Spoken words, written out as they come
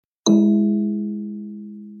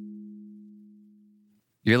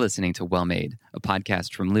You're listening to Well Made, a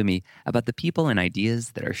podcast from Lumi about the people and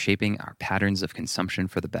ideas that are shaping our patterns of consumption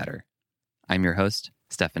for the better. I'm your host,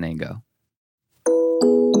 Stefan Ango.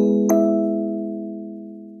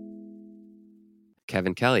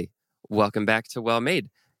 Kevin Kelly, welcome back to Well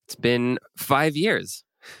Made. It's been 5 years.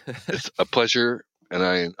 It's a pleasure and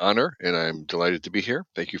an honor, and I'm delighted to be here.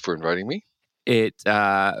 Thank you for inviting me. It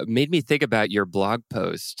made me think about your blog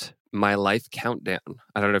post, My Life Countdown.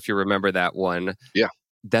 I don't know if you remember that one. Yeah.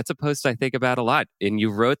 That's a post I think about a lot. And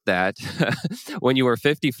you wrote that when you were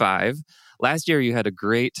 55. Last year, you had a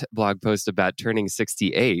great blog post about turning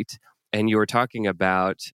 68, and you were talking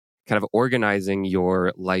about kind of organizing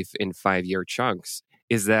your life in 5-year chunks.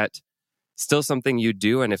 Is that still something you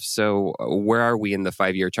do? And if so, where are we in the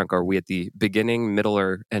 5-year chunk? Are we at the beginning, middle,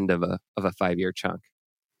 or end of a 5-year chunk?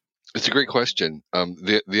 It's a great question.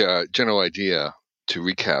 The general idea, to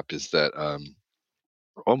recap, is that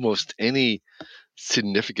almost any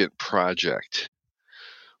significant project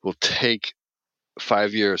will take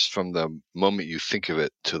 5 years from the moment you think of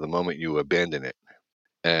it to the moment you abandon it.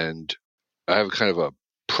 And I have kind of a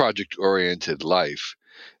project-oriented life.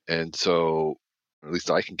 And so at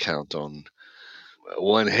least I can count on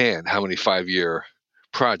one hand how many 5-year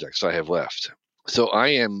projects I have left. So I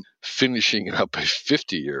am finishing up a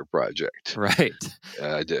 50-year project. Right.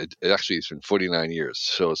 Actually, it's been 49 years.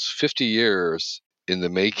 So it's 50 years in the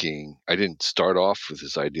making. I didn't start off with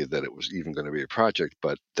this idea that it was even going to be a project,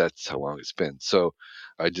 but that's how long it's been. So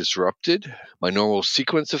I disrupted my normal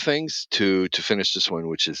sequence of things to finish this one,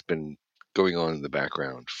 which has been going on in the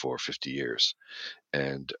background for 50 years.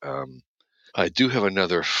 And I do have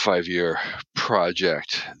another 5-year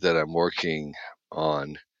project that I'm working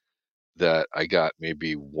on that I got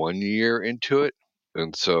maybe 1 year into it.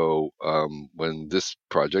 And so when this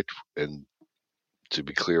project, and to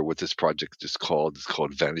be clear what this project is called, it's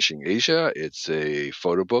called Vanishing Asia. It's a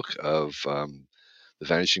photo book of the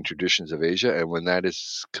vanishing traditions of Asia. And when that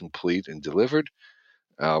is complete and delivered,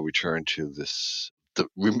 I'll return to the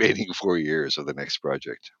remaining 4 years of the next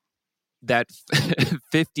project. That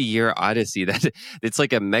 50-year odyssey, that it's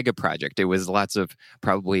like a mega project. It was lots of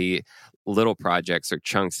probably little projects or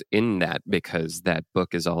chunks in that, because that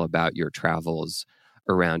book is all about your travels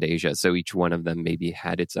around Asia. So each one of them maybe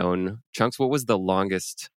had its own chunks. What was the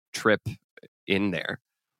longest trip in there?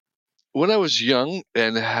 When I was young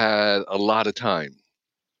and had a lot of time,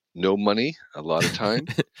 no money, a lot of time,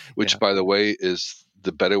 which, by the way, is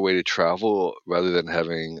the better way to travel rather than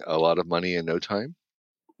having a lot of money and no time.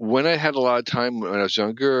 When I had a lot of time when I was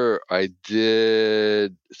younger, I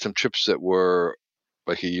did some trips that were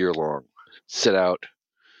like a year long, set out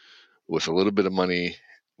with a little bit of money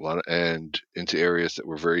and into areas that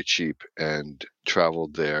were very cheap, and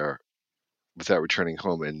traveled there without returning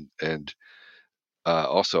home. And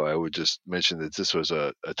also, I would just mention that this was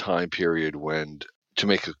a time period when to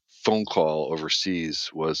make a phone call overseas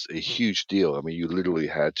was a huge deal. I mean, you literally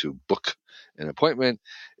had to book an appointment.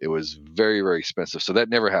 It was very, very expensive. So that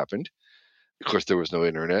never happened. Of course, there was no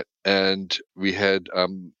internet. And we had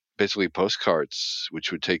basically postcards,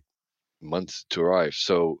 which would take months to arrive.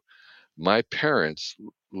 So my parents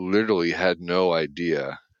literally had no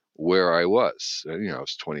idea where I was. I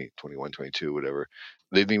was 20, 21, 22, whatever.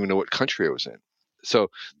 They didn't even know what country I was in. So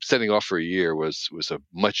setting off for a year was a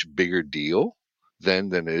much bigger deal then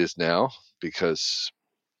than it is now, because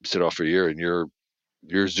you set off for a year and you're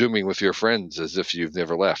Zooming with your friends as if you've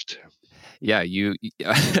never left. Yeah,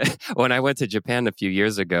 when I went to Japan a few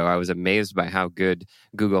years ago, I was amazed by how good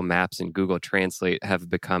Google Maps and Google Translate have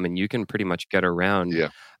become, and you can pretty much get around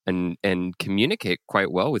and communicate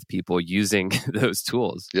quite well with people using those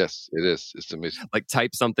tools. Yes, it is. It's amazing. Like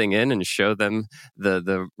type something in and show them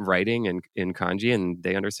the writing in kanji, and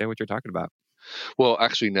they understand what you're talking about. Well,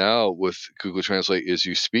 actually now with Google Translate is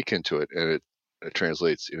you speak into it and it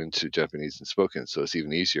translates into Japanese and spoken, so it's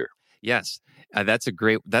even easier. Yes, that's a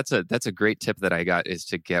great tip that I got, is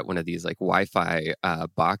to get one of these like Wi-Fi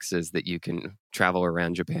boxes that you can travel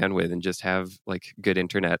around Japan with and just have like good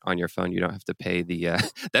internet on your phone. You don't have to pay the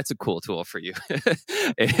that's a cool tool for you.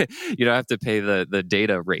 You don't have to pay the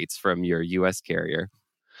data rates from your US carrier.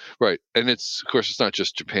 Right. And of course it's not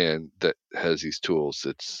just Japan that has these tools.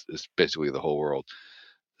 It's basically the whole world.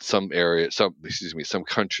 Some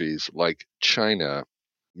countries like China,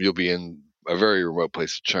 you'll be in a very remote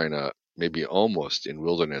place in China, maybe almost in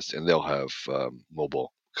wilderness, and they'll have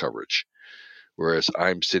mobile coverage. Whereas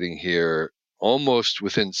I'm sitting here almost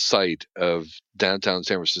within sight of downtown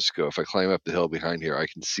San Francisco. If I climb up the hill behind here, I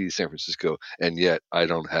can see San Francisco, and yet I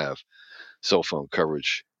don't have cell phone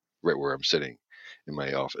coverage right where I'm sitting in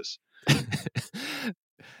my office.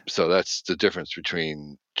 So that's the difference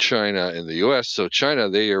between China and the US. So China,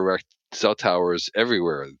 they erect cell towers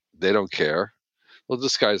everywhere. They don't care. They'll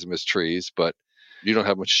disguise them as trees, but you don't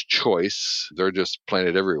have much choice. They're just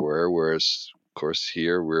planted everywhere. Whereas, of course,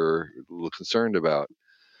 here we're a little concerned about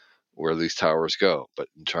where these towers go. But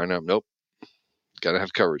in China, nope, got to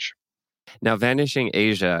have courage. Now, Vanishing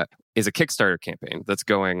Asia is a Kickstarter campaign that's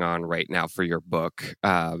going on right now for your book,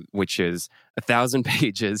 which is 1,000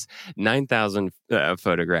 pages, 9,000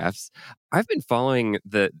 photographs. I've been following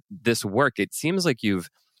this work. It seems like you've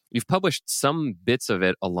published some bits of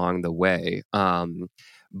it along the way,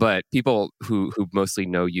 but people who mostly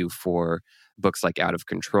know you for books like Out of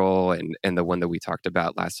Control and the one that we talked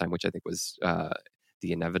about last time, which I think was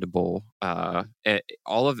The Inevitable,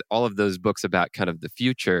 all of those books about kind of the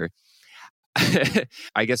future.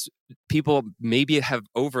 I guess people maybe have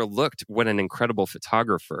overlooked what an incredible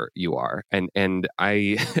photographer you are, and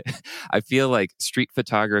I I feel like street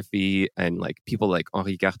photography and like people like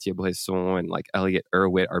Henri Cartier-Bresson and like Elliot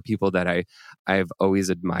Erwitt are people that I've always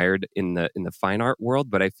admired in the fine art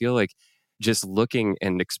world, but I feel like just looking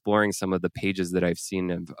and exploring some of the pages that I've seen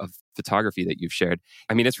of photography that you've shared,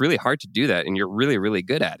 I mean, it's really hard to do that, and you're really, really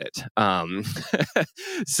good at it.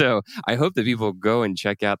 So I hope that people go and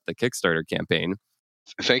check out the Kickstarter campaign.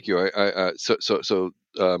 Thank you.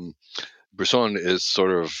 Bresson is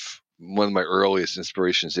sort of one of my earliest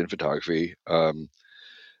inspirations in photography.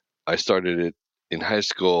 I started it in high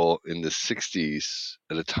school in the 60s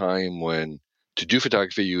at a time when to do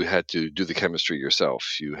photography, you had to do the chemistry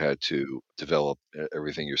yourself. You had to develop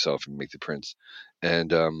everything yourself and make the prints.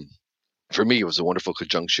 And for me, it was a wonderful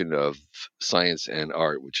conjunction of science and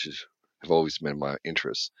art, which have always been my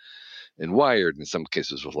interests. And Wired, in some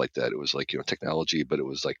cases, was like that. It was like, technology, but it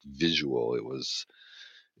was like visual. It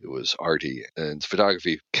was arty. And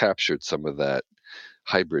photography captured some of that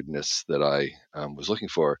hybridness that I was looking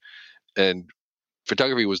for. And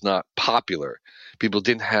photography was not popular. People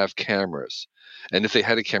didn't have cameras. And if they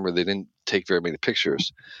had a camera, they didn't take very many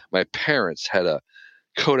pictures. My parents had a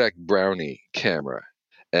Kodak Brownie camera,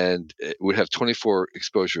 and it would have 24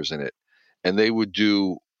 exposures in it. And they would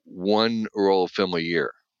do one roll of film a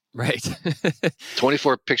year. Right.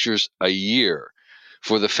 24 pictures a year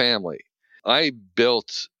for the family. I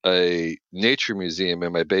built a nature museum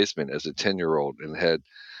in my basement as a 10-year-old and had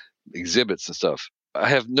exhibits and stuff. I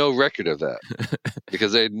have no record of that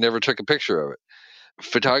because they never took a picture of it.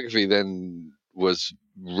 Photography then was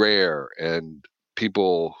rare, and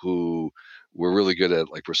people who were really good at,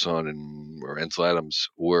 like Bresson or Ansel Adams,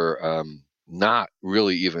 were not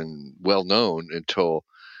really even well known until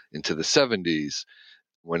into the 70s,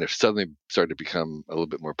 when it suddenly started to become a little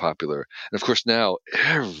bit more popular. And of course, now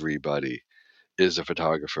everybody is a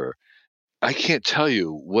photographer. I can't tell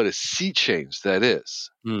you what a sea change that is.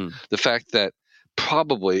 The fact that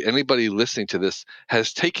probably anybody listening to this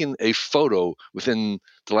has taken a photo within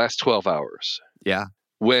the last 12 hours. Yeah.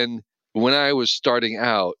 When I was starting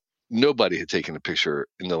out, nobody had taken a picture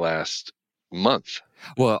in the last month.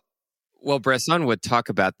 Well, Bresson would talk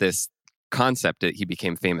about this concept that he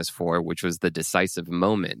became famous for, which was the decisive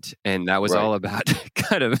moment. And that was all about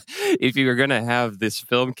kind of, if you were going to have this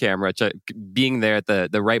film camera, being there at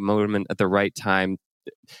the right moment, at the right time,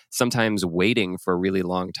 sometimes waiting for a really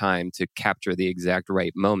long time to capture the exact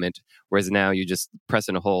right moment. Whereas now you just press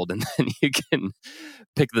and hold, and then you can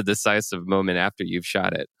pick the decisive moment after you've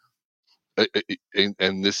shot it.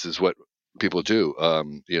 And this is what people do,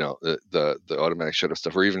 the automatic shutter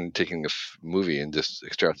stuff, or even taking a movie and just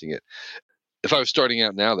extracting it. If I was starting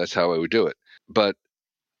out now, that's how I would do it. But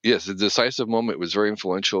yes, the decisive moment was very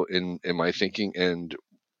influential in my thinking. And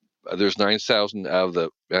there's 9,000 out of the,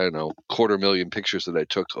 250,000 pictures that I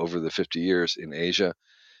took over the 50 years in Asia.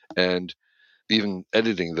 And even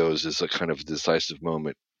editing those is a kind of decisive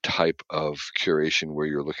moment type of curation where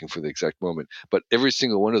you're looking for the exact moment. But every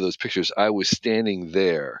single one of those pictures, I was standing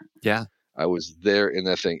there. Yeah. I was there in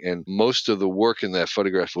that thing. And most of the work in that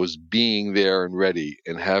photograph was being there and ready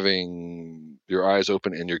and having your eyes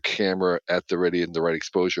open and your camera at the ready and the right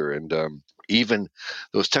exposure. And even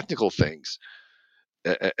those technical things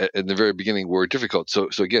in the very beginning were difficult. So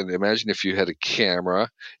again, imagine if you had a camera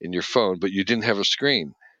in your phone, but you didn't have a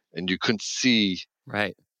screen and you couldn't see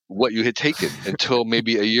what you had taken until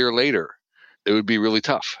maybe a year later. It would be really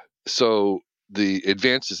tough. So the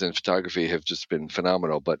advances in photography have just been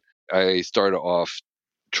phenomenal. But I started off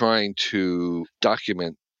trying to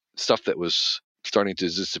document stuff that was starting to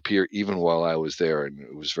disappear even while I was there, and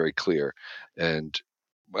it was very clear. And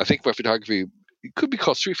I think my photography, it could be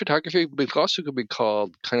called street photography, but it also could be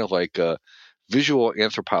called kind of like visual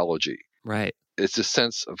anthropology. Right. It's a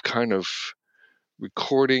sense of kind of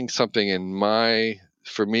recording something in my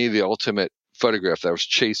for me, the ultimate photograph that I was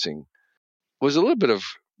chasing was a little bit of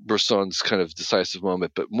Bresson's kind of decisive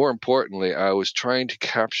moment, but more importantly, I was trying to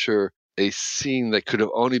capture a scene that could have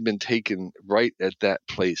only been taken right at that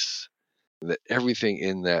place, and that everything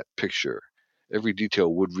in that picture, every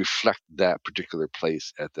detail would reflect that particular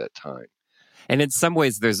place at that time. And in some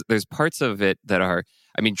ways, there's parts of it that are,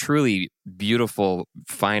 I mean, truly beautiful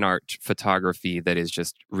fine art photography that is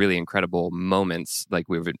just really incredible moments, like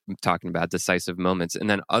we were talking about, decisive moments. And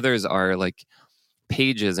then others are like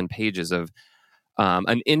pages and pages of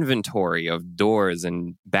an inventory of doors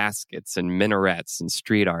and baskets and minarets and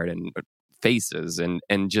street art and faces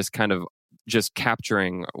and just kind of just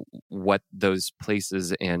capturing what those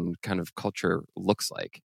places and kind of culture looks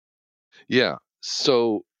like. Yeah.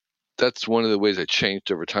 So that's one of the ways I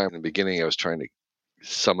changed over time. In the beginning, I was trying to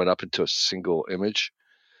sum it up into a single image.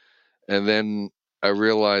 And then I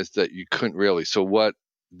realized that you couldn't really. So what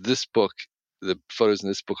this book, the photos in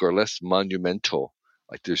this book are less monumental.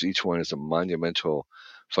 Like there's each one is a monumental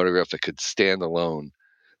photograph that could stand alone.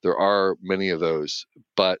 There are many of those,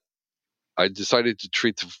 but I decided to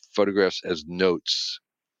treat the photographs as notes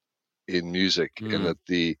in music, and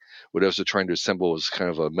that what I was trying to assemble was kind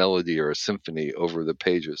of a melody or a symphony over the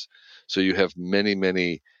pages. So you have many,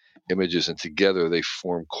 many images, and together they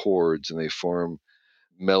form chords and they form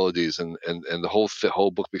melodies, and the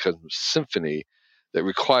whole book becomes a symphony that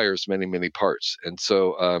requires many, many parts. And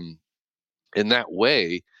so in that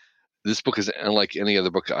way, this book is unlike any other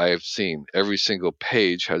book I have seen. Every single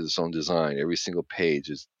page has its own design. Every single page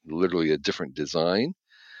is literally a different design.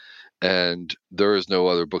 And there is no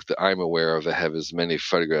other book that I'm aware of that have as many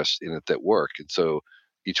photographs in it that work. And so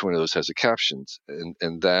each one of those has a captions.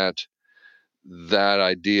 And that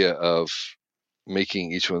idea of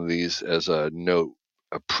making each one of these as a note,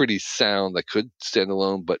 a pretty sound that could stand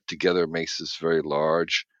alone, but together makes this very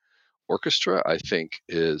large orchestra, I think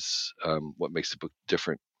is what makes the book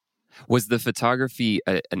different. Was the photography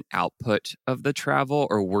an output of the travel,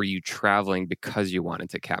 or were you traveling because you wanted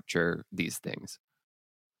to capture these things?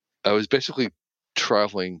 I was basically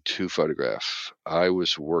traveling to photograph. I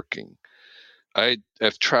was working. I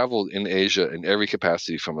have traveled in Asia in every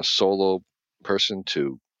capacity, from a solo person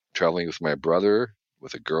to traveling with my brother,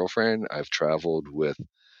 with a girlfriend. I've traveled with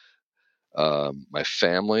my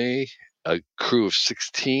family, a crew of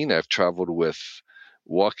 16. I've traveled with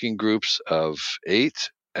walking groups of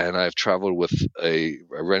 8. And I've traveled with I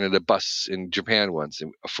rented a bus in Japan once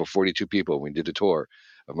for 42 people. We did a tour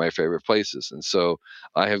of my favorite places. And so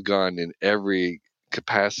I have gone in every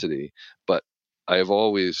capacity, but I have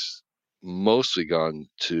always mostly gone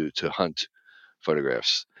to hunt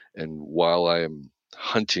photographs. And while I am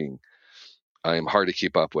hunting, I am hard to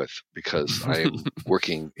keep up with because I am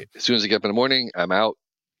working. As soon as I get up in the morning, I'm out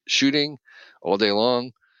shooting all day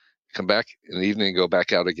long, come back in the evening, go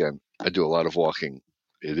back out again. I do a lot of walking.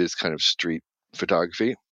 It is kind of street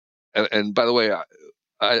photography. And by the way,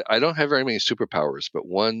 I don't have very many superpowers, but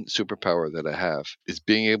one superpower that I have is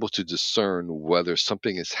being able to discern whether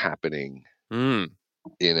something is happening Mm,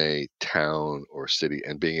 in a town or city,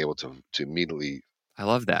 and being able to immediately. I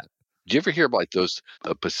love that. Do you ever hear about like those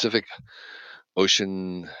Pacific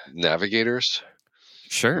Ocean navigators who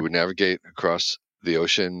Sure. would navigate across the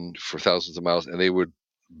ocean for thousands of miles, and they would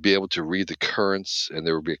be able to read the currents, and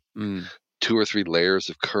there would be Mm. 2 or 3 layers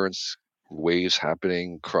of currents, waves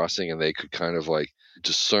happening, crossing, and they could kind of like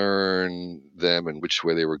discern them and which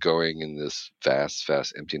way they were going in this vast,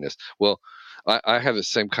 vast emptiness. Well, I have the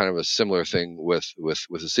same kind of a similar thing with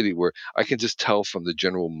a city, where I can just tell from the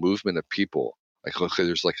general movement of people. Like, okay,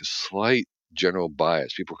 there's like a slight general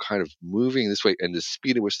bias. People are kind of moving this way, and the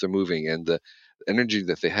speed at which they're moving and the energy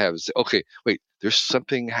that they have is, okay, wait, there's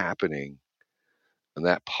something happening in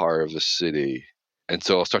that part of the city. And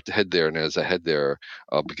so I'll start to head there. And as I head there,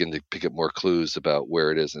 I'll begin to pick up more clues about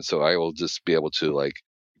where it is. And so I will just be able to like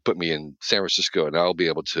put me in San Francisco, and I'll be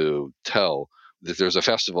able to tell that there's a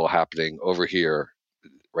festival happening over here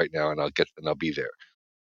right now, and I'll be there.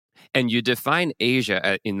 And you define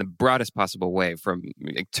Asia in the broadest possible way, from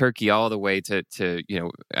like, Turkey all the way to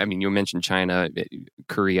I mean, you mentioned China,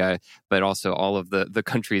 Korea, but also all of the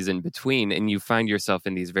countries in between. And you find yourself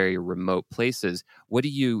in these very remote places. What do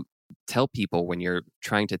you tell people when you're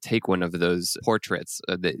trying to take one of those portraits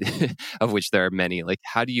of which there are many? Like,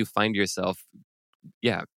 how do you find yourself,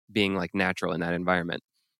 being like natural in that environment?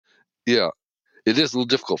 Yeah, it is a little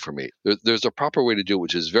difficult for me. There's a proper way to do it,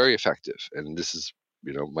 which is very effective. And this is,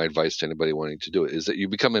 my advice to anybody wanting to do it, is that you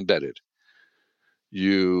become embedded.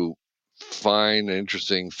 You find an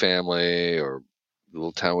interesting family or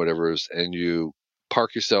little town, whatever it is, and you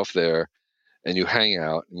park yourself there and you hang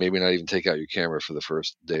out, maybe not even take out your camera for the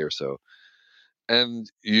first day or so. and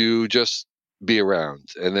you just be around.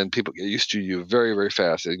 And then people get used to you very, very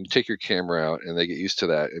fast. And you take your camera out and they get used to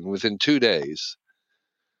that. And within 2 days,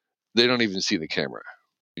 they don't even see the camera.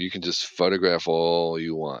 You can just photograph all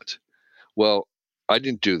you want. Well, I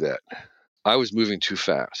didn't do that. I was moving too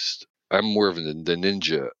fast. I'm more of the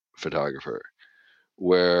ninja photographer,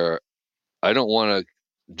 where I don't want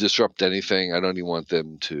to disrupt anything. I don't even want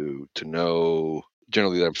them to know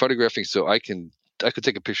generally that I'm photographing, so I could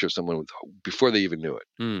take a picture of someone before they even knew it.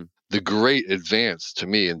 Mm. The great advance to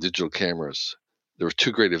me in digital cameras, there were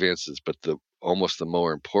two great advances, but almost the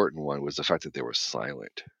more important one was the fact that they were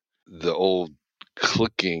silent. The old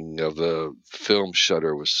clicking of the film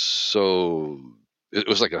shutter was it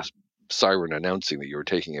was like a siren announcing that you were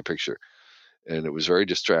taking a picture. And it was very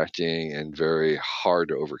distracting and very hard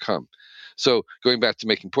to overcome. So going back to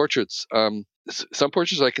making portraits, some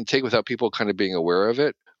portraits I can take without people kind of being aware of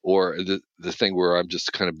it, or the thing where I'm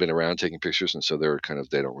just kind of been around taking pictures, and so they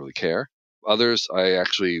don't really care. Others I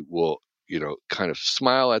actually will, kind of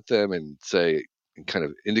smile at them and say, and kind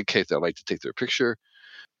of indicate that I like to take their picture.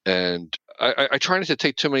 And I try not to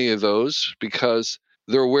take too many of those because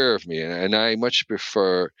they're aware of me, and I much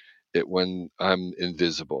prefer it when I'm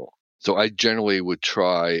invisible. So I generally would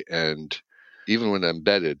try, and even when I'm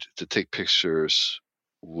embedded, to take pictures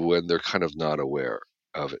when they're kind of not aware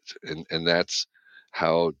of it. And that's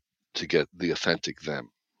how to get the authentic them.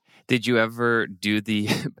 Did you ever do the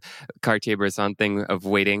Cartier-Bresson thing of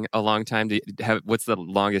waiting a long time? What's the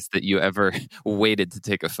longest that you ever waited to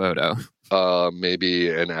take a photo? Maybe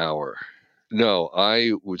an hour. No,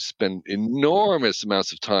 I would spend enormous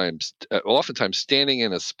amounts of time, oftentimes standing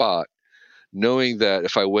in a spot, knowing that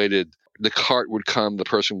if I waited, the cart would come, the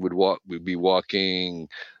person would be walking,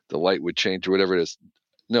 the light would change, or whatever it is.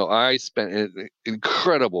 No, I spent an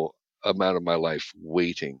incredible amount of my life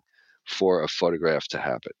waiting for a photograph to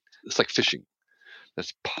happen. It's like fishing.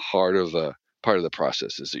 That's part of the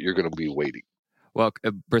process, is that you're going to be waiting. Well,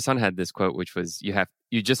 Bresson had this quote, which was,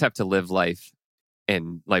 "You just have to live life,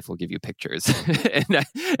 and life will give you pictures."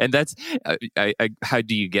 and that's how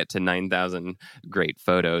do you get to 9,000 great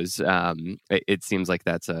photos? It seems like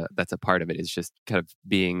that's a part of it, is just kind of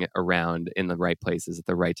being around in the right places at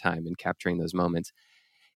the right time and capturing those moments.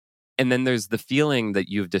 And then there's the feeling that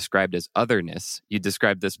you've described as otherness. You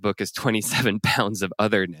described this book as 27 pounds of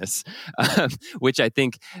otherness, which I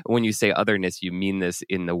think when you say otherness, you mean this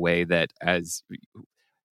in the way that, as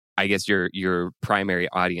I guess your primary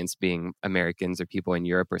audience being Americans or people in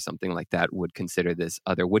Europe or something like that would consider this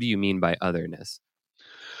other. What do you mean by otherness?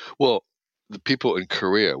 Well, the people in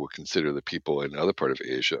Korea would consider the people in other part of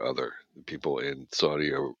Asia other. The people in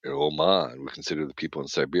Saudi or Oman would consider the people in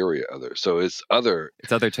Siberia other. So it's other.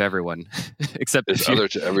 It's other to everyone, except it's other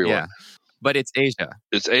to everyone. Yeah, but it's Asia.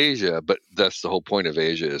 It's Asia, but that's the whole point of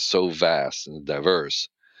Asia, is so vast and diverse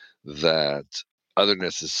that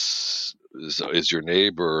otherness is your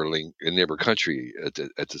neighbor country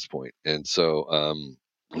at this point. And so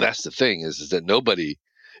that's the thing, is that nobody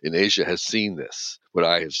in Asia has seen this, what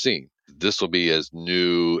I have seen. This will be as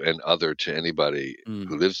new and other to anybody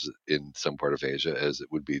who lives in some part of Asia as it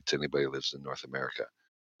would be to anybody who lives in North America.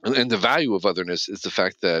 And the value of otherness is the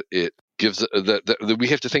fact that it gives that we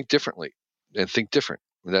have to think differently and think different.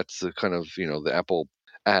 And that's the kind of, the Apple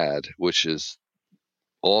ad, which is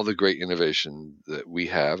all the great innovation that we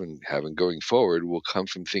have and having going forward will come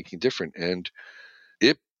from thinking different. And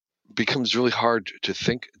it becomes really hard to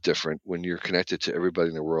think different when you're connected to everybody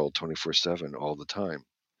in the world 24/7 all the time.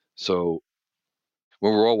 So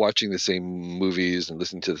when we're all watching the same movies and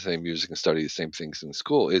listening to the same music and study the same things in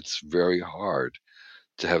school, it's very hard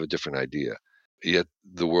to have a different idea. Yet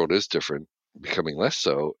the world is different, becoming less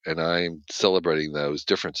so, and I'm celebrating those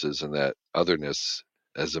differences and that otherness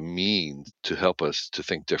as a means to help us to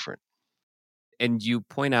think different. And you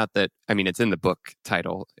point out that, I mean, it's in the book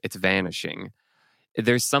title, it's vanishing.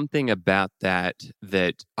 There's something about that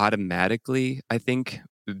automatically, I think,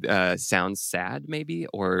 sounds sad maybe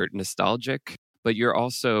or nostalgic. But you're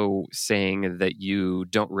also saying that you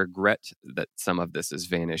don't regret that some of this is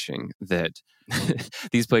vanishing, that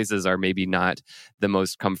these places are maybe not the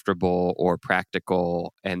most comfortable or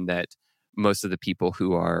practical, and that most of the people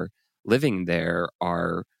who are living there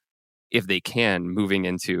are, if they can, moving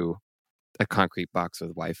into a concrete box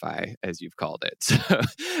with Wi-Fi, as you've called it. So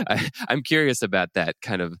I'm curious about that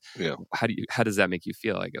kind of. Yeah. How does that make you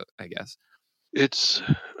feel? I guess it's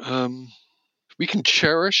we can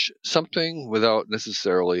cherish something without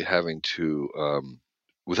necessarily having to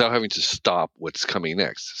stop what's coming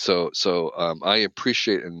next. So I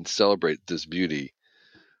appreciate and celebrate this beauty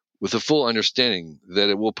with a full understanding that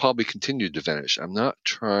it will probably continue to vanish. I'm not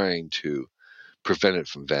trying to prevent it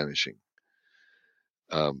from vanishing.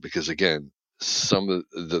 because again, some of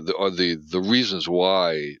the reasons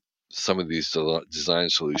why some of these design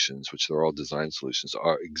solutions, which they're all design solutions,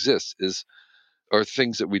 are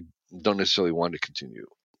things that we don't necessarily want to continue.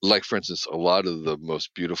 Like, for instance, a lot of the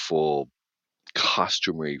most beautiful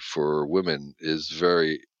costumery for women is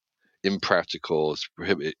very impractical. It's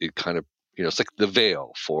prohibited. It kind of, it's like the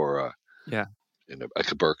veil for Yeah.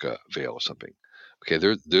 like a burqa veil or something. Okay,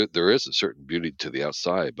 there is a certain beauty to the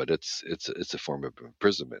outside, but it's a form of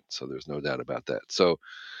imprisonment. So there's no doubt about that. So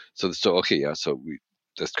okay, yeah. So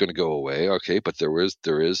that's going to go away. Okay, but there is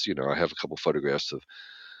I have a couple photographs of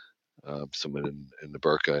someone in the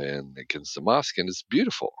burqa and against the mosque, and it's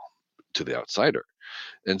beautiful to the outsider.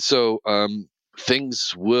 And so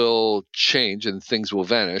things will change and things will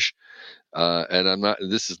vanish. And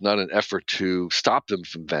this is not an effort to stop them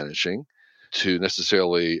from vanishing, to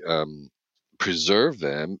necessarily preserve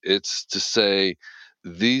them. It's to say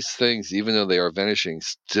these things, even though they are vanishing,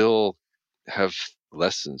 still have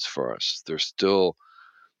lessons for us. There's still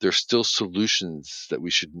solutions that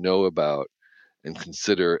we should know about and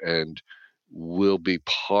consider, and will be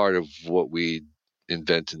part of what we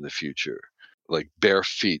invent in the future. Like bare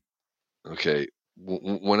feet. Okay.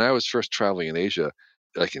 When I was first traveling in Asia,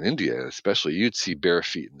 like in India especially, you'd see bare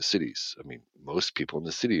feet in the cities. I mean, most people in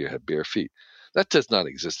the city have bare feet. That does not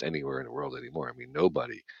exist anywhere in the world anymore. I mean,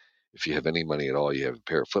 nobody, if you have any money at all, you have a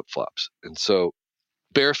pair of flip flops. And so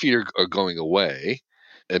bare feet are going away,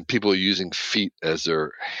 and people are using feet as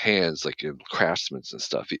their hands, like in craftsmen and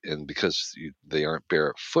stuff. And because they aren't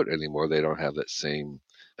barefoot anymore, they don't have that same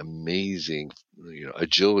amazing,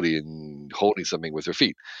 agility in holding something with their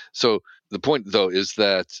feet. So the point, though, is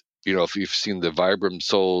that if you've seen the Vibram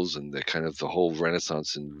soles and the kind of the whole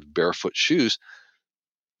renaissance in barefoot shoes,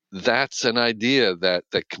 that's an idea that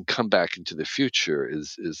can come back into the future.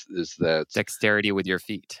 Is that dexterity with your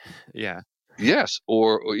feet? Yeah. Yes,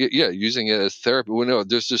 or yeah, using it as therapy. Well, no,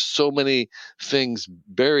 there's just so many things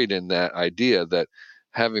buried in that idea that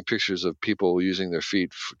having pictures of people using their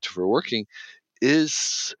feet for working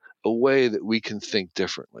is a way that we can think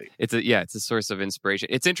differently. It's a source of inspiration.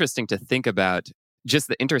 It's interesting to think about just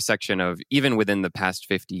the intersection of, even within the past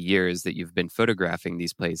 50 years that you've been photographing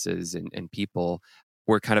these places and people,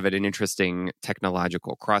 we're kind of at an interesting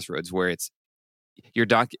technological crossroads where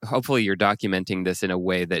hopefully you're documenting this in a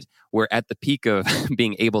way that we're at the peak of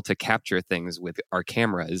being able to capture things with our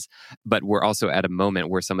cameras, but we're also at a moment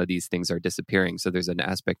where some of these things are disappearing. So there's an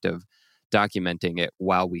aspect of documenting it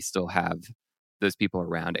while we still have those people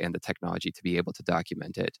around and the technology to be able to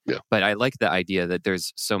document it. Yeah. But I like the idea that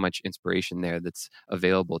there's so much inspiration there that's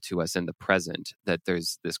available to us in the present, that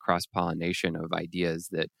there's this cross-pollination of ideas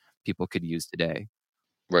that people could use today.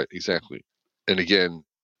 Right, exactly. And again,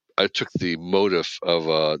 I took the motive of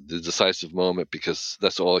the decisive moment because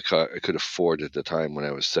that's all I could afford at the time when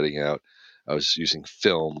I was setting out. I was using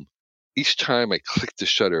film. Each time I clicked the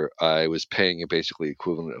shutter, I was paying a basically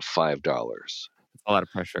equivalent of $5. It's a lot of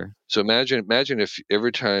pressure. So imagine if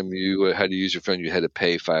every time you had to use your phone, you had to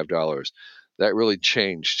pay $5. That really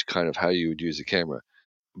changed kind of how you would use a camera.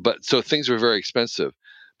 But so things were very expensive.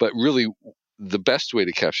 But really, the best way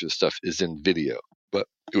to capture the stuff is in video. But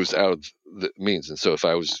it was out of the means. And so if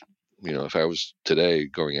I was today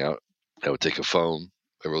going out, I would take a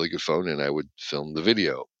really good phone, and I would film the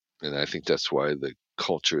video. And I think that's why the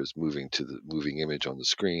culture is moving to the moving image on the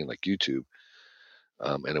screen, like YouTube,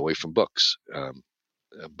 and away from books.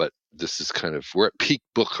 But this is we're at peak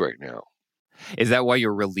book right now. Is that why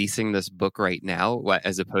you're releasing this book right now,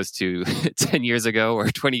 as opposed to 10 years ago or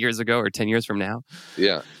 20 years ago or 10 years from now?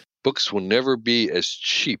 Yeah. Books will never be as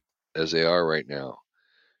cheap as they are right now.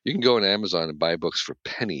 You can go on Amazon and buy books for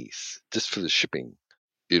pennies just for the shipping.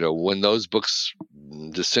 When those books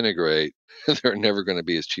disintegrate, they're never going to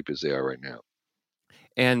be as cheap as they are right now.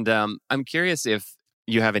 And I'm curious if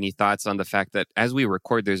you have any thoughts on the fact that as we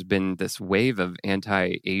record, there's been this wave of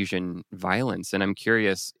anti-Asian violence. And I'm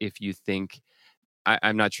curious if you think,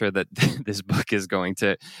 I'm not sure that this book is going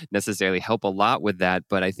to necessarily help a lot with that,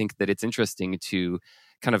 but I think that it's interesting to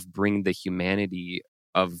kind of bring the humanity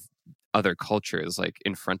of other cultures like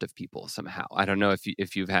in front of people somehow. I don't know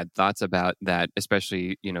if you've had thoughts about that,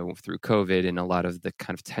 especially through COVID and a lot of the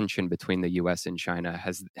kind of tension between the U.S. and China.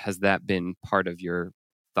 Has that been part of your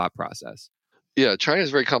thought process? Yeah, China is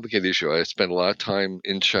a very complicated issue. I spent a lot of time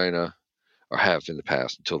in China, or have in the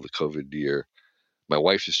past until the COVID year. My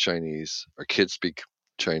wife is Chinese. Our kids speak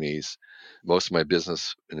Chinese. Most of my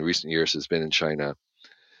business in recent years has been in China.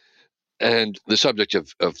 And the subject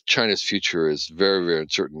of China's future is very, very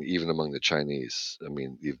uncertain, even among the Chinese. I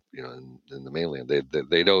mean, in the mainland,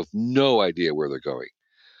 they have no idea where they're going.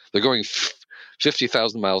 They're going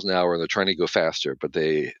 50,000 miles an hour and they're trying to go faster, but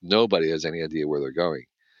nobody has any idea where they're going.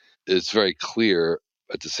 It's very clear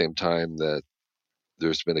at the same time that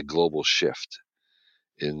there's been a global shift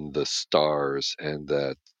in the stars, and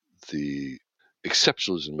that the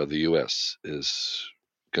exceptionalism of the U.S. is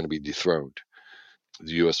going to be dethroned.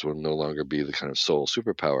 The U.S. will no longer be the kind of sole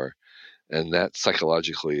superpower, and that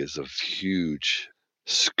psychologically is a huge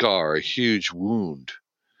scar, a huge wound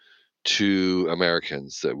to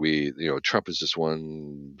Americans. That Trump is just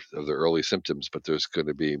one of the early symptoms, but there's going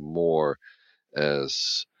to be more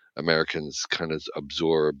as Americans kind of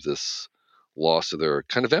absorb this loss of their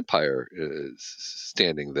kind of empire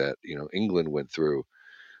standing that England went through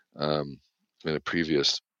in a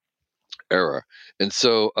previous era. And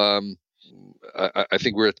so I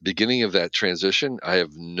think we're at the beginning of that transition. I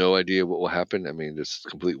have no idea what will happen. I mean, it's a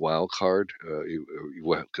complete wild card.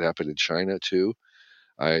 What could happen in China too?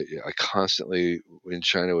 I constantly in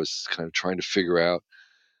China was kind of trying to figure out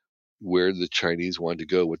where the Chinese wanted to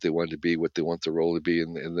go, what they wanted to be, what they want the role to be,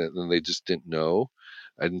 and then they just didn't know.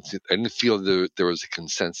 I didn't feel there was a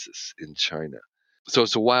consensus in China. So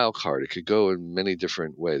it's a wild card. It could go in many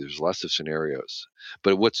different ways. There's lots of scenarios.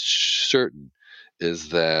 But what's certain is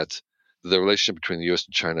that the relationship between the U.S.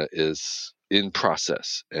 and China is in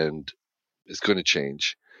process, and it's going to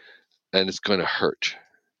change, and it's going to hurt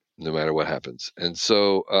no matter what happens. And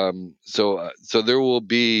so there will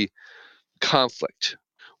be conflict.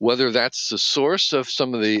 Whether that's the source of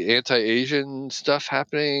some of the anti-Asian stuff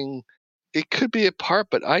happening, it could be a part,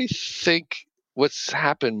 but I think what's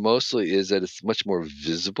happened mostly is that it's much more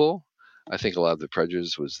visible. I think a lot of the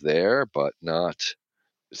prejudice was there, but not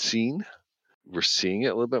seen. We're seeing it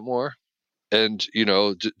a little bit more. And,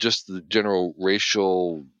 just the general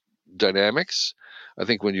racial dynamics. I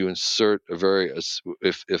think when you insert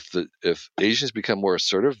if Asians become more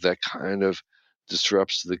assertive, that kind of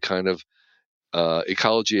disrupts the kind of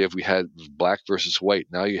ecology. If we had black versus white,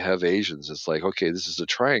 now you have Asians. It's like, okay, this is a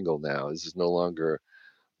triangle now. This is no longer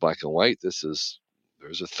black and white. There's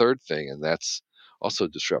a third thing, and that's also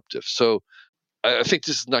disruptive. So I think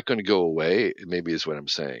this is not going to go away. Maybe is what I'm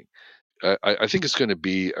saying. I think it's going to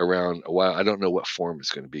be around a while. I don't know what form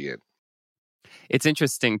it's going to be in. It's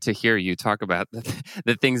interesting to hear you talk about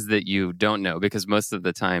the things that you don't know, because most of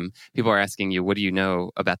the time people are asking you, what do you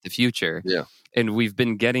know about the future? Yeah. And we've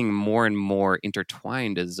been getting more and more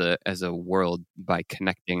intertwined as a world by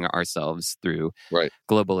connecting ourselves through Right.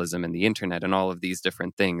 globalism and the internet and all of these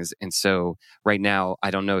different things. And so right now, I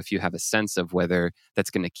don't know if you have a sense of whether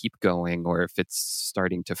that's going to keep going or if it's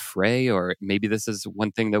starting to fray, or maybe this is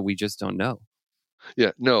one thing that we just don't know.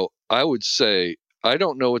 Yeah. No, I would say I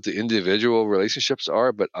don't know what the individual relationships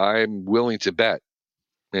are, but I'm willing to bet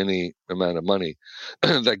any amount of money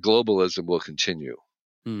that globalism will continue,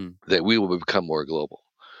 that we will become more global.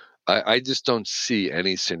 I just don't see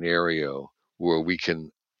any scenario where we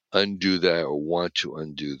can undo that or want to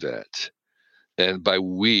undo that. And by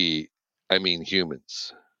we, I mean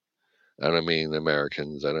humans. I don't mean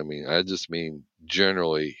Americans. I just mean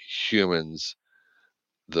generally humans.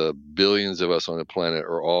 The billions of us on the planet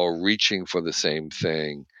are all reaching for the same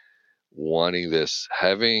thing, wanting this,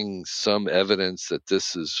 having some evidence that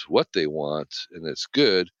this is what they want and it's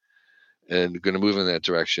good, and going to move in that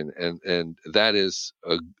direction. And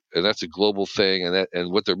that's a global thing,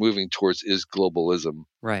 and what they're moving towards is globalism,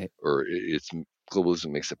 right? Or it's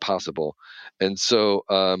globalism makes it possible. And so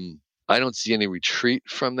I don't see any retreat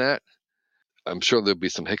from that. I'm sure there'll be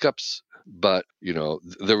some hiccups, but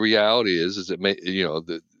the reality is it may,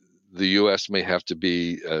 the U.S. may have to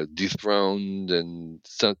be dethroned, and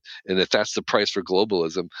if that's the price for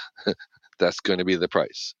globalism, that's going to be the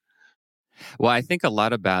price. Well, I think a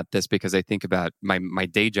lot about this because I think about my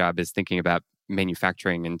day job is thinking about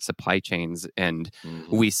manufacturing and supply chains, and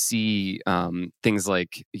we see things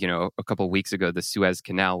like, a couple of weeks ago the Suez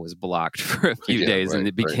Canal was blocked for a few days, right, and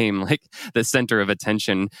it became like the center of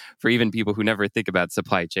attention for even people who never think about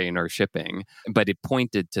supply chain or shipping. But it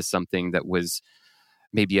pointed to something that was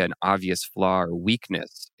maybe an obvious flaw or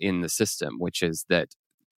weakness in the system, which is that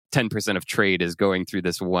 10% of trade is going through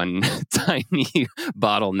this one tiny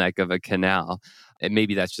bottleneck of a canal. And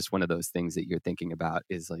maybe that's just one of those things that you're thinking about,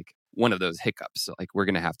 is like one of those hiccups. So like we're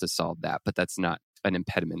going to have to solve that, but that's not an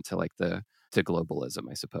impediment to to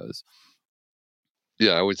globalism, I suppose.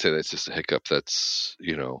 Yeah, I would say that's just a hiccup. That's,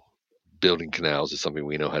 building canals is something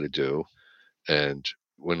we know how to do. And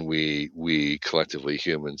when we collectively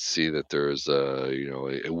humans see that there's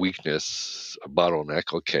a weakness, a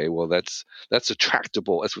bottleneck, okay, well that's a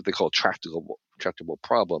tractable. That's what they call tractable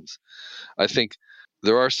problems. I think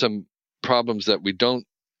there are some problems that we don't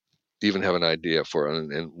even have an idea for.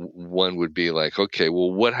 And one would be like, okay,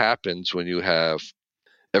 well, what happens when you have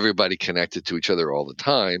everybody connected to each other all the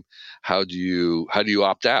time? How do you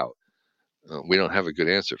opt out? We don't have a good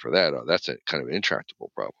answer for that. That's a kind of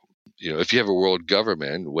intractable problem. If you have a world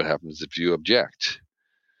government, what happens if you object?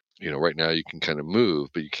 Right now you can kind of move,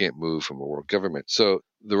 but you can't move from a world government. So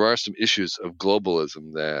there are some issues of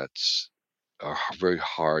globalism that are very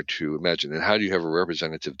hard to imagine. And how do you have a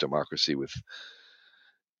representative democracy with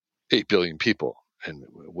 8 billion people? And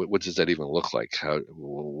what does that even look like? How,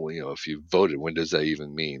 if you voted, when does that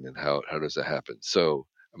even mean? And how does that happen? So,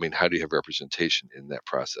 how do you have representation in that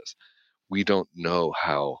process? We don't know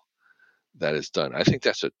how that is done. I think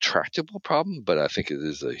that's a tractable problem, but I think it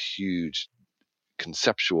is a huge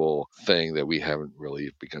conceptual thing that we haven't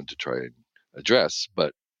really begun to try and address.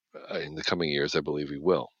 But in the coming years, I believe we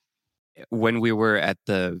will. When we were at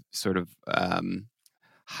the sort of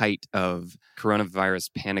height of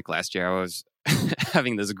coronavirus panic last year, I was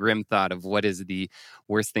having this grim thought of what is the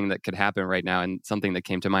worst thing that could happen right now. And something that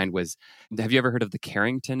came to mind was, have you ever heard of the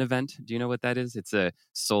Carrington event? Do you know what that is? It's a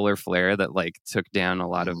solar flare that took down a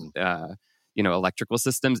lot of electrical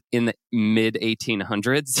systems in the mid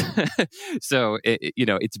 1800s. So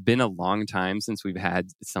it's been a long time since we've had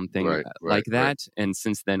something like that. Right. And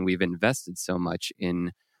since then we've invested so much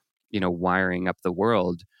in wiring up the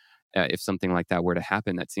world. If something like that were to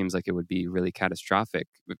happen, that seems like it would be really catastrophic,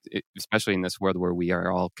 especially in this world where we are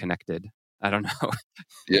all connected. I don't know.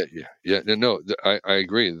 Yeah. No, I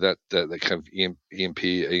agree that kind of EMP,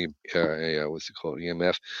 what's it called,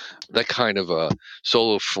 EMF, that kind of a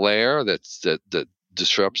solar flare that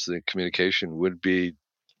disrupts the communication would be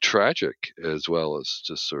tragic, as well as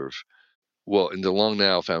just sort of. Well, in the Long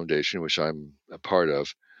Now Foundation, which I'm a part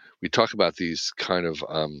of, we talk about these kind of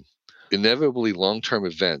inevitably long-term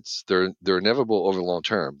events. They're inevitable over the long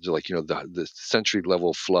term. They're like, the century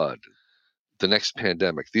level flood, the next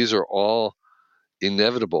pandemic. These are all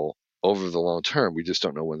inevitable over the long term. We just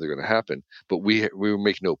don't know when they're going to happen, but we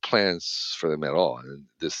make no plans for them at all. And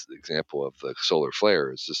this example of the solar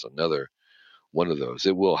flare is just another one of those.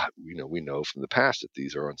 It will, we know from the past that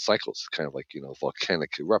these are on cycles, kind of like,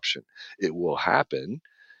 volcanic eruption. It will happen.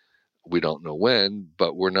 We don't know when,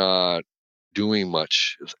 but we're not doing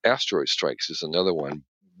much. Asteroid strikes is another one,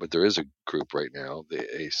 but there is a group right now, the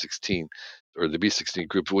A16 or the B16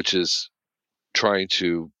 group, which is trying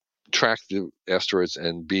to track the asteroids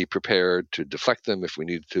and be prepared to deflect them if we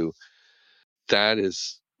need to. That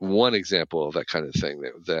is one example of that kind of thing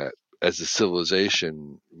that as a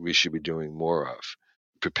civilization we should be doing more of,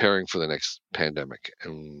 preparing for the next pandemic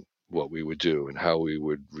and what we would do and how we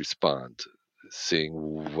would respond, seeing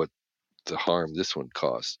what the harm this one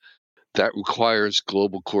caused. That requires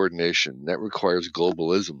global coordination. That requires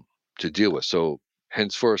globalism to deal with. So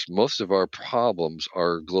henceforth, most of our problems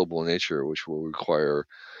are global in nature, which will require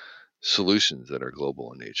solutions that are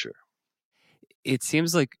global in nature. It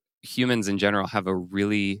seems like humans in general have a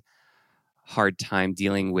really hard time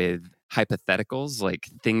dealing with hypotheticals, like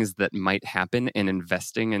things that might happen, and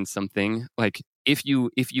investing in something. Like if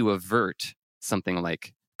you avert something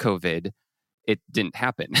like COVID, it didn't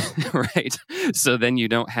happen, right? So then you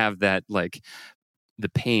don't have that, like, the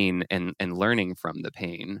pain and learning from the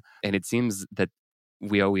pain. And it seems that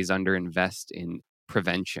we always underinvest in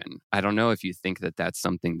prevention. I don't know if you think that that's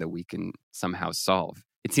something that we can somehow solve.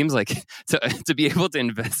 It seems like to be able to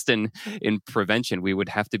invest in prevention, we would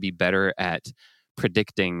have to be better at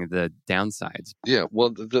predicting the downsides. Yeah,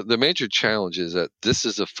 well, the major challenge is that this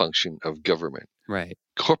is a function of government. Right.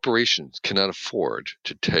 Corporations cannot afford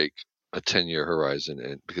to take a 10-year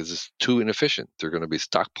horizon because it's too inefficient. They're going to be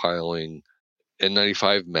stockpiling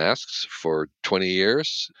N95 masks for 20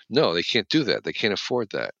 years. No, they can't do that. They can't afford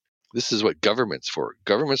that. This is what government's for.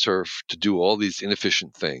 Governments are to do all these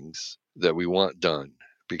inefficient things that we want done,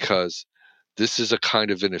 because this is a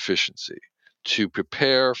kind of inefficiency. To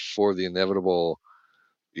prepare for the inevitable,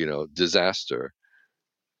 disaster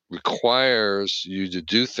requires you to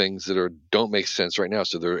do things that don't make sense right now.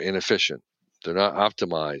 So they're inefficient. They're not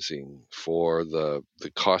optimizing for the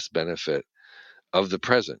cost benefit of the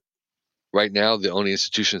present. Right now, the only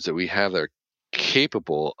institutions that we have that are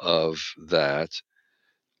capable of that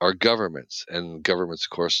are governments. And governments,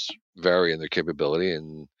 of course, vary in their capability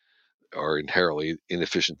and are inherently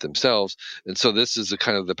inefficient themselves. And so this is a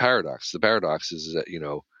kind of the paradox. The paradox is that,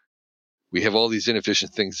 we have all these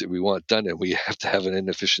inefficient things that we want done, and we have to have an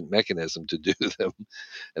inefficient mechanism to do them,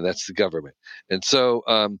 and that's the government. And so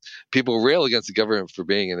people rail against the government for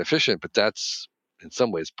being inefficient, but that's in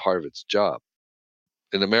some ways part of its job.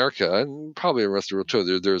 In America, and probably the rest of the world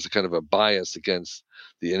too, there's a kind of a bias against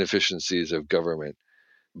the inefficiencies of government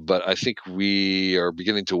But I think we are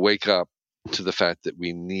beginning to wake up to the fact that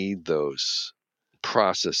we need those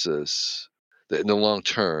processes, that in the long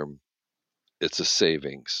term, it's a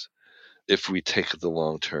savings if we take the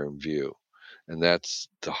long-term view. And that's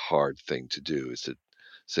the hard thing to do, is to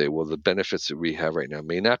say, well, the benefits that we have right now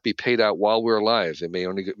may not be paid out while we're alive. They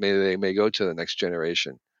may go to the next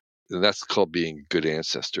generation. And that's called being a good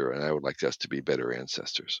ancestor. And I would like us to be better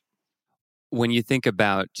ancestors. When you think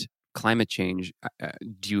about climate change,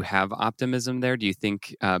 do you have optimism there? Do you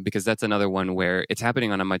think, because that's another one where it's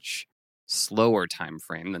happening on a much slower time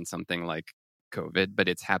frame than something like COVID, but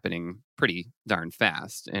it's happening pretty darn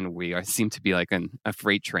fast, and seem to be like a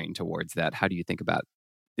freight train towards that. How do you think about?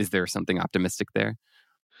 Is there something optimistic there?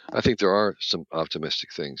 I think there are some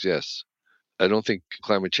optimistic things, yes. I don't think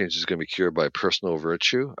climate change is going to be cured by personal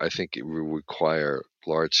virtue. I think it will require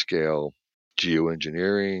large-scale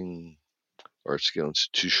geoengineering, large-scale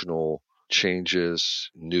institutional changes,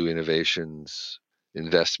 new innovations,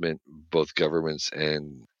 investment, both governments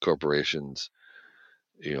and corporations,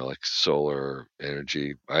 like solar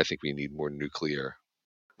energy. I think we need more nuclear.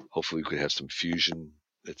 Hopefully we could have some fusion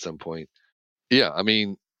at some point. Yeah, I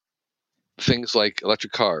mean, things like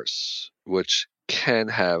electric cars, which can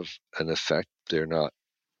have an effect. They're not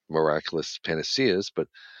miraculous panaceas, but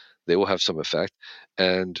they will have some effect.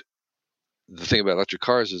 And the thing about electric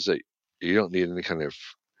cars is that you don't need any kind of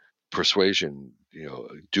persuasion,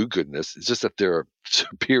 do goodness. It's just that they're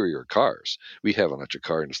superior cars. We have an electric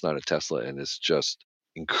car, and it's not a Tesla, and it's just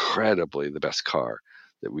incredibly the best car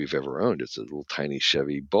that we've ever owned. It's a little tiny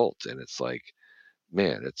Chevy Bolt, and it's like,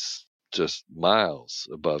 man, it's just miles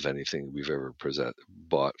above anything we've ever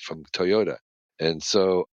bought from Toyota. And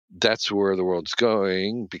so that's where the world's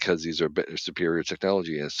going, because these are superior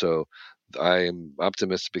technology. And so I am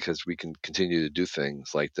optimistic because we can continue to do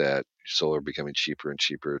things like that. Solar becoming cheaper and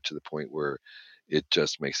cheaper to the point where it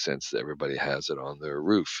just makes sense that everybody has it on their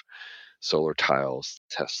roof. Solar tiles,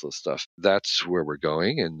 Tesla stuff. That's where we're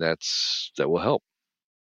going, and that will help.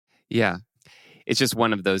 Yeah. It's just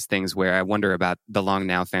one of those things where I wonder about the Long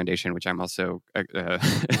Now Foundation, which I'm also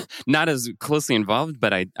not as closely involved,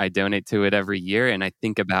 but I donate to it every year. And I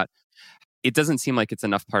think about, it doesn't seem like it's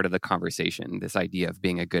enough part of the conversation, this idea of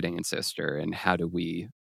being a good ancestor, and how do we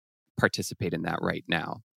participate in that right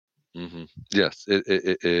now? Mm-hmm. Yes,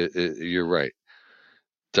 you're right.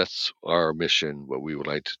 That's our mission. What we would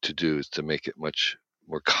like to do is to make it much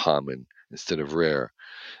more common instead of rare.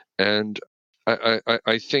 And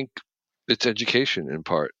I think it's education in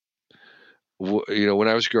part. When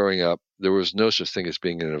I was growing up, there was no such thing as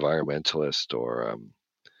being an environmentalist or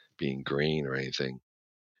being green or anything.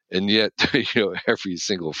 And yet, every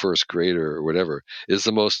single first grader or whatever is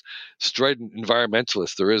the most strident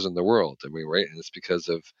environmentalist there is in the world. I mean, right? And it's because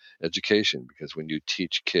of education, because when you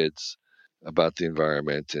teach kids about the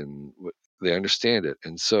environment and they understand it.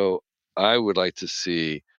 And so I would like to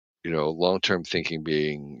see, long-term thinking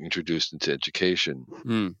being introduced into education,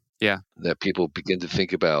 Yeah. that people begin to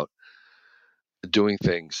think about doing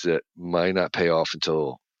things that might not pay off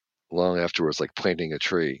until long afterwards, like planting a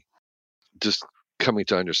tree. Just coming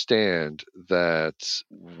to understand that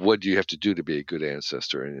what do you have to do to be a good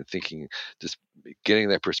ancestor, and thinking, just getting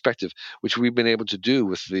that perspective, which we've been able to do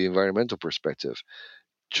with the environmental perspective.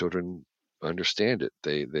 Children understand it.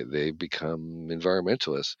 They become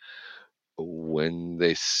environmentalists when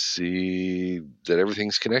they see that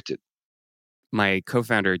everything's connected. My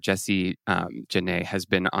co-founder Jesse Janae has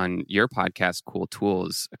been on your podcast, Cool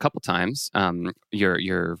Tools, a couple times.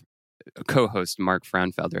 Your co-host Mark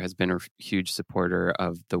Fraunfelder has been a huge supporter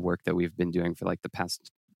of the work that we've been doing for like the past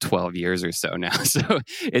 12 years or so now. So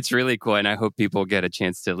it's really cool. And I hope people get a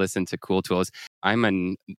chance to listen to Cool Tools. I'm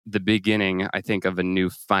in the beginning, I think, of a new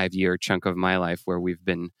 5-year chunk of my life where we've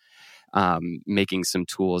been making some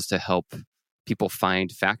tools to help people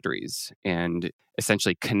find factories and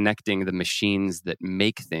essentially connecting the machines that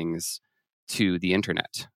make things to the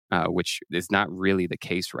internet, which is not really the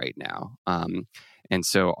case right now. And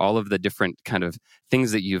so all of the different kind of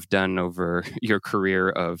things that you've done over your career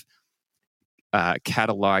of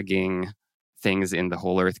cataloging things in the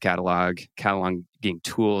Whole Earth catalog, cataloging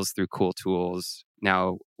tools through Cool Tools,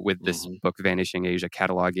 now with this book, Vanishing Asia,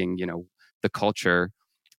 cataloging, the culture.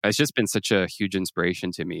 It's just been such a huge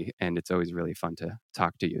inspiration to me, and it's always really fun to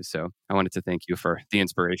talk to you. So I wanted to thank you for the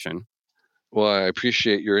inspiration. Well, I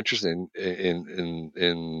appreciate your interest in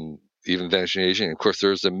even Vanishing Asia. And of course,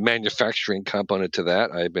 there's a manufacturing component to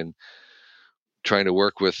that. I've been trying to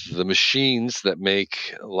work with the machines that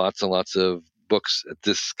make lots and lots of books at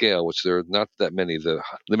this scale, which there are not that many. The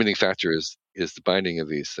limiting factor is the binding of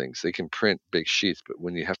these things. They can print big sheets, but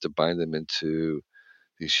when you have to bind them into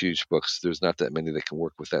these huge books. There's not that many that can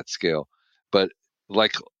work with that scale. But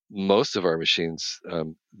like most of our machines,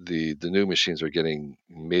 the new machines are getting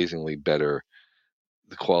amazingly better.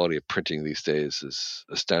 The quality of printing these days is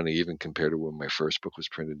astounding, even compared to when my first book was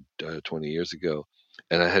printed 20 years ago.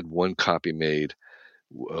 And I had one copy made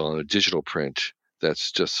on a digital print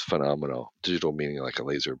that's just phenomenal. Digital meaning like a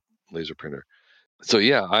laser printer. So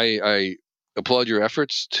yeah, I applaud your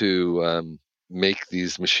efforts to make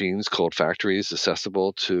these machines called factories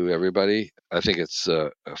accessible to everybody. I think it's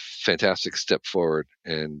a fantastic step forward,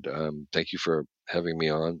 and thank you for having me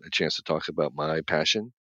on, a chance to talk about my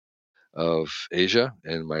passion of Asia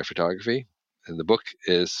and my photography. And the book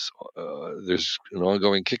is there's an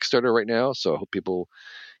ongoing Kickstarter right now, so I hope people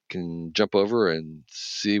can jump over and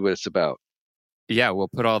see what it's about. Yeah, we'll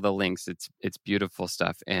put all the links. It's beautiful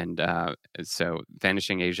stuff. And so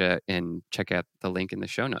Vanishing Asia, and check out the link in the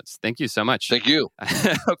show notes. Thank you so much. Thank you.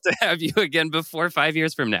 I hope to have you again before 5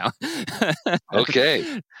 years from now.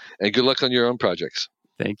 Okay. And good luck on your own projects.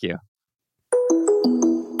 Thank you.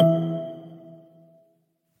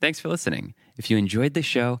 Thanks for listening. If you enjoyed the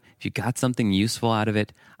show, if you got something useful out of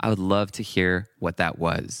it, I would love to hear what that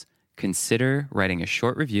was. Consider writing a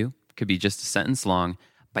short review, could be just a sentence long,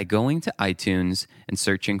 by going to iTunes and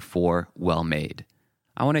searching for Well Made.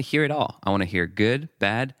 I want to hear it all. I want to hear good,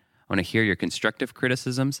 bad. I want to hear your constructive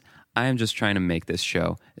criticisms. I am just trying to make this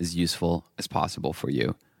show as useful as possible for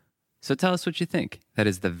you. So tell us what you think. That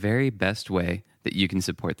is the very best way that you can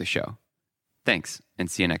support the show. Thanks, and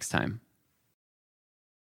see you next time.